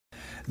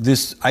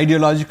this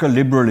ideological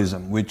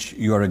liberalism, which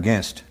you are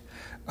against,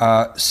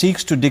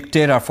 seeks to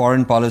dictate our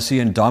foreign policy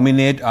and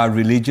dominate our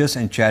religious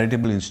and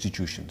charitable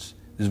institutions.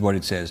 This is what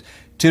it says.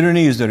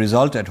 Tyranny is the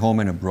result at home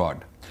and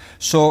abroad.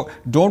 So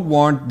don't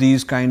want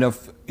these kind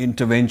of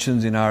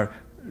interventions in our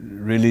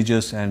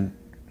religious and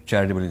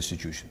charitable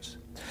institutions.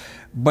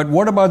 But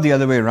what about the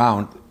other way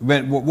around?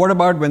 What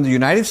about when the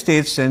United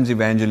States sends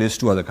evangelists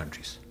to other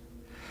countries?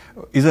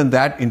 Isn't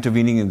that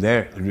intervening in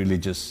their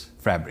religious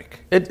fabric?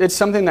 It's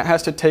something that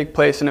has to take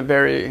place in a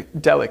very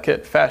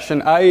delicate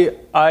fashion.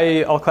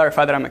 I'll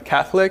clarify that I'm a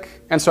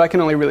Catholic, and so I can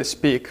only really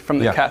speak from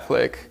the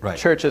Catholic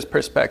Church's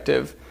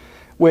perspective,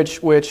 which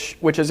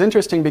is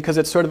interesting because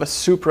it's sort of a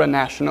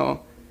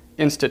supranational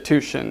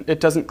institution.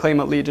 It doesn't claim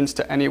allegiance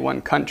to any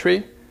one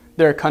country.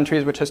 There are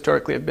countries which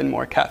historically have been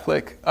more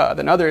Catholic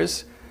than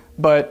others,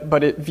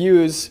 but it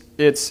views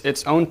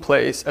its own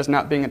place as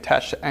not being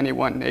attached to any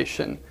one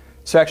nation.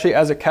 So actually,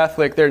 as a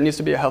Catholic, there needs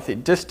to be a healthy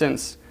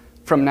distance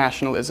from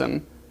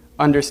nationalism,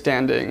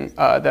 understanding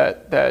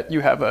that you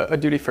have a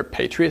duty for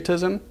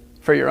patriotism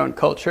for your own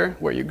culture,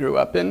 where you grew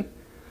up in,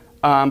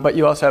 but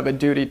you also have a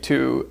duty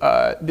to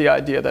the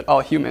idea that all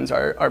humans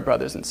are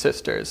brothers and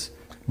sisters.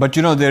 But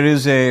there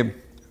is a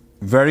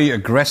very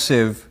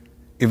aggressive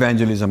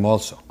evangelism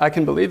also. I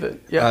can believe it,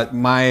 yeah.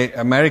 My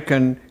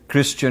American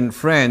Christian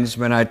friends,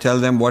 when I tell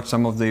them what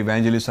some of the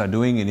evangelists are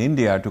doing in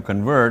India to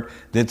convert,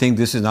 they think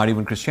this is not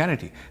even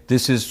Christianity.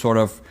 This is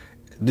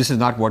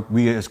not what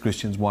we as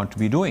Christians want to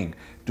be doing,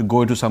 to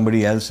go to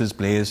somebody else's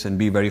place and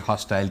be very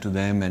hostile to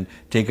them and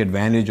take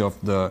advantage of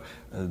the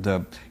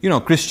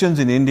Christians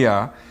in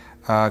India,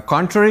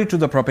 contrary to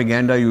the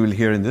propaganda you will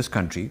hear in this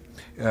country,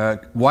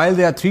 while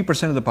they are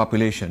 3% of the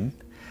population,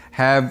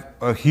 have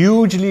a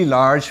hugely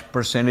large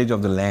percentage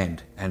of the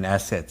land and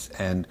assets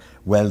and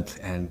wealth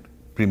and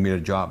premier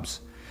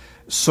jobs.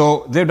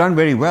 So they've done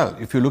very well.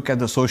 If you look at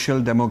the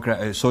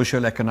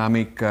social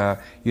economic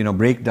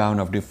breakdown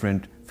of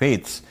different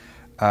faiths,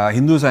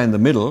 Hindus are in the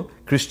middle,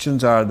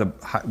 Christians are the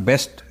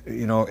best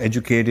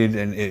educated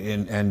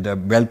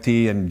and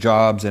wealthy and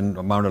jobs and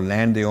amount of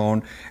land they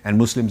own, and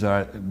Muslims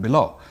are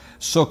below.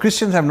 So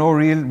Christians have no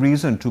real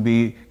reason to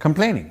be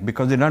complaining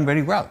because they've done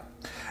very well.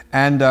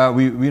 And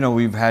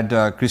we've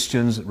had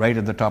Christians right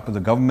at the top of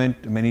the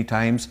government many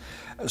times.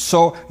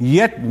 So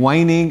yet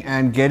whining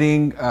and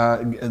getting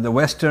the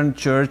Western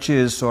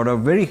church's sort of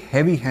very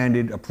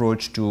heavy-handed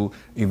approach to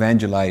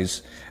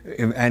evangelize,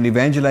 and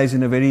evangelize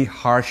in a very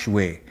harsh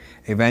way.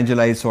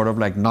 Evangelize sort of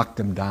like knock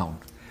them down.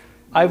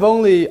 I've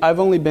only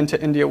been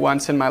to India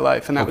once in my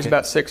life, and that was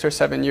about 6 or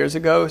 7 years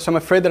ago. So I'm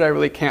afraid that I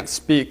really can't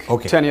speak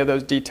to any of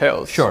those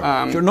details. Sure.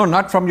 No,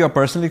 not from your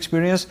personal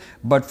experience,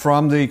 but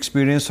from the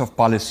experience of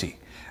policy.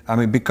 I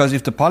mean, because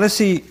if the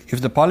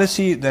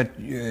policy that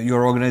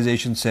your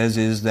organization says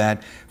is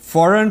that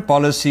foreign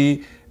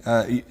policy,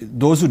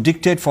 those who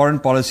dictate foreign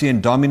policy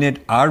and dominate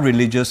our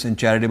religious and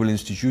charitable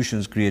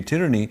institutions create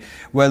tyranny,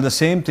 well, the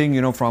same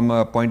thing, from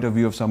a point of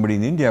view of somebody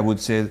in India would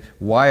say,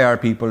 why are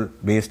people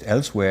based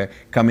elsewhere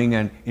coming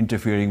and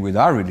interfering with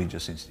our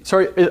religious institutions?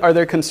 Sorry, are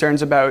there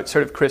concerns about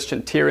sort of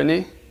Christian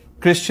tyranny?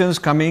 Christians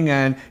coming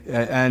and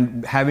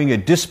having a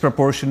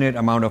disproportionate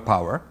amount of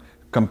power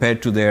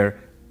compared to their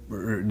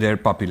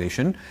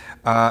population,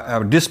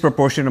 a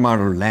disproportionate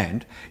amount of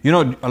land.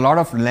 A lot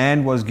of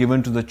land was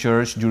given to the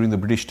church during the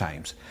British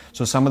times.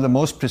 So some of the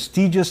most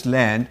prestigious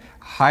land,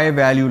 high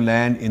value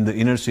land in the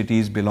inner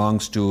cities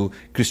belongs to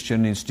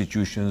Christian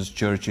institutions,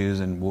 churches,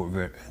 and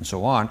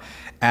so on.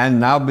 And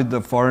now with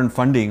the foreign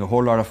funding, a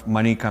whole lot of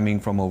money coming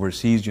from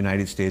overseas,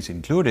 United States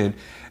included,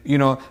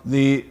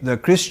 the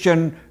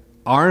Christian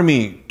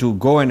army to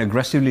go and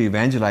aggressively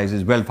evangelize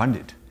is well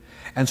funded.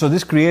 And so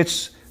this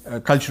creates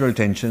cultural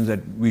tensions that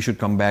we should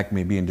come back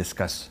maybe and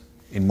discuss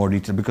in more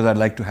detail, because I'd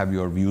like to have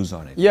your views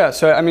on it. Yeah,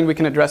 so we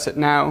can address it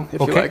now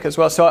if you like as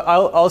well. So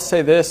I'll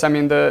say this,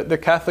 the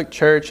Catholic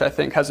Church I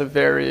think has a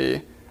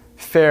very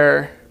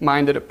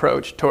fair-minded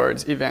approach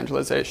towards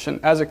evangelization.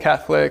 As a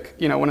Catholic,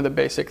 one of the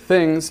basic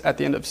things at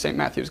the end of St.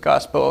 Matthew's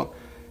Gospel,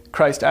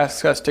 Christ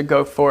asks us to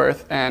go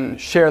forth and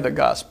share the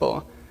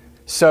gospel.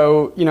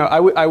 So,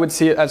 I would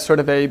see it as sort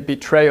of a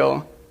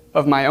betrayal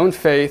of my own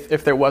faith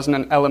if there wasn't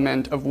an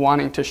element of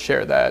wanting to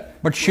share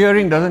that. But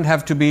sharing doesn't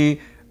have to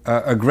be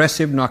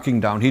aggressive knocking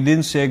down. He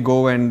didn't say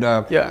go and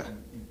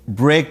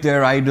break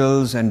their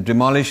idols and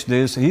demolish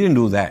this. He didn't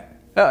do that.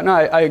 No,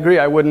 I agree.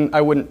 I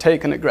wouldn't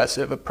take an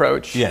aggressive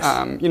approach. Yes.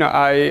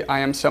 I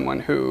am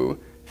someone who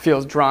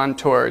feels drawn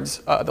towards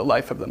the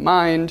life of the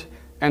mind,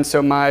 and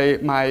so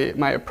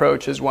my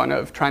approach is one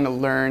of trying to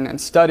learn and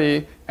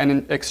study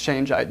and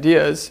exchange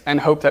ideas and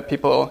hope that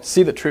people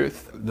see the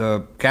truth.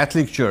 The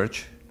Catholic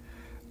Church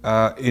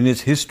in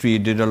its history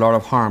did a lot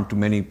of harm to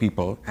many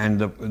people, and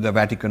the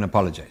Vatican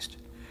apologized.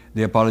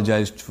 They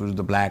apologized for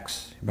the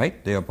blacks,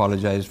 right? They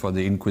apologized for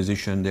the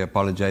Inquisition. They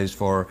apologized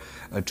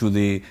to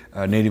the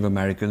Native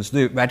Americans.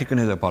 The Vatican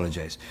has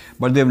apologized.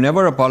 But they've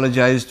never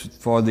apologized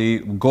for the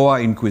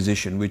Goa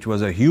Inquisition, which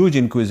was a huge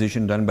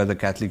inquisition done by the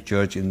Catholic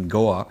Church in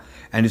Goa,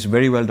 and it's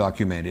very well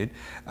documented,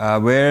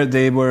 where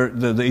they were,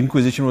 the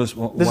Inquisition was...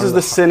 This is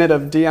the Synod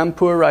of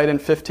Diampur, right, in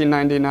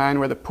 1599,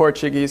 where the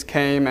Portuguese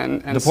came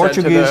and said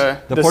to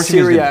the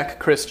Syriac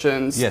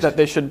Christians that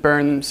they should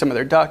burn some of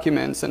their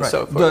documents and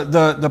so forth.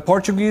 The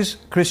Portuguese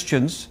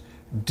Christians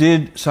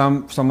did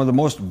some of the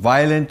most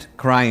violent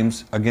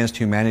crimes against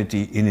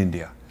humanity in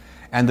India.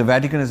 And the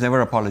Vatican has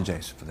never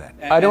apologized for that.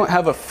 I don't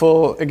have a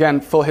full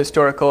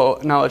historical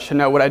knowledge to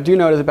know. What I do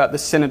know is about the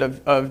Synod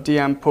of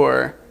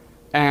Diampur.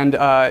 And,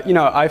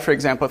 I, for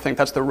example, think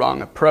that's the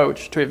wrong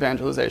approach to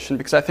evangelization,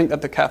 because I think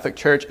that the Catholic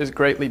Church is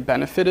greatly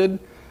benefited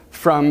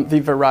from the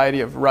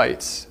variety of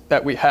rites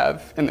that we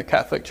have in the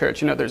Catholic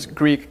Church. There's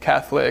Greek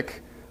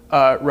Catholic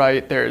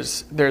rite,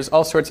 there's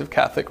all sorts of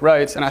Catholic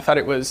rites, and I thought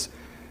it was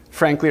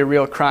frankly a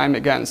real crime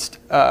against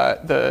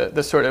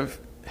the sort of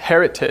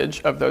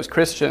heritage of those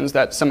Christians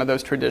that some of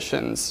those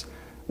traditions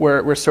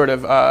were sort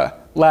of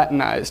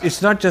Latinized.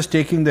 It's not just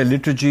taking the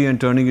liturgy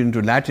and turning it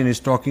into Latin.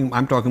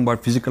 I'm talking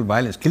about physical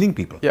violence, killing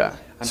people. Yeah.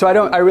 So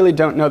I really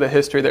don't know the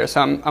history there,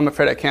 so I'm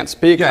afraid I can't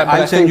speak. Yeah,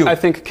 I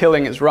think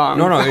killing is wrong.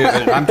 No,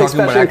 I'm talking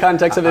especially in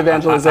context of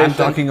evangelization. I'm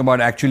talking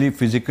about actually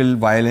physical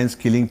violence,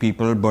 killing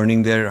people,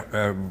 burning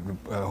their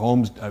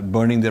homes,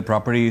 burning their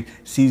property,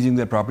 seizing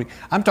their property.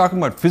 I'm talking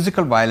about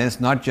physical violence,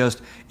 not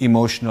just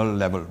emotional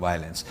level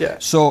violence. Yeah.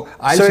 So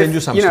I'll send you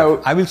some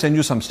stuff. I will send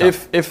you some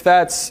stuff. If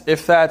that's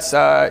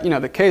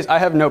the case, I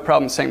have no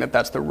problem saying that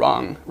that's the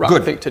wrong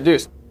thing to do.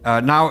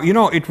 Now,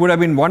 it would have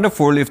been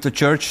wonderful if the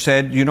church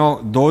said,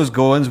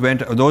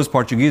 those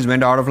Portuguese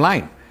went out of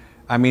line.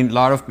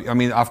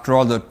 After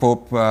all, the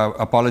Pope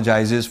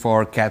apologizes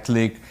for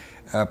Catholic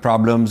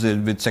problems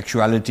with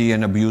sexuality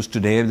and abuse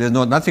today. There's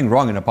nothing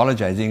wrong in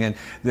apologizing, and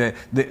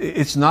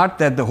it's not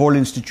that the whole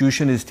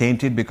institution is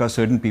tainted because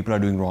certain people are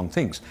doing wrong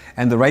things.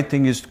 And the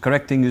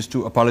correct thing is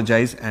to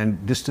apologize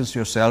and distance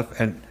yourself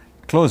and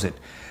close it.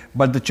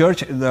 But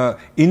the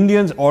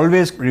Indians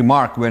always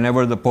remark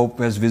whenever the Pope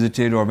has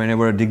visited or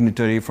whenever a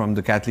dignitary from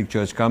the Catholic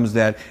Church comes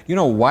that,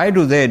 why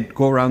do they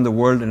go around the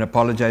world and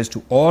apologize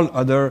to all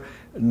other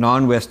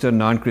non-Western,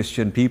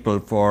 non-Christian people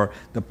for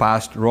the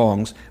past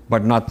wrongs,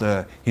 but not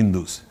the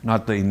Hindus,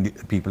 not the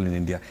people in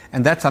India?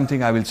 And that's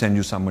something I will send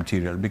you some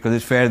material, because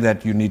it's fair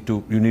that you need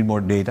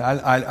more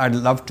data. I'd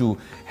love to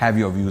have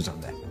your views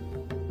on that.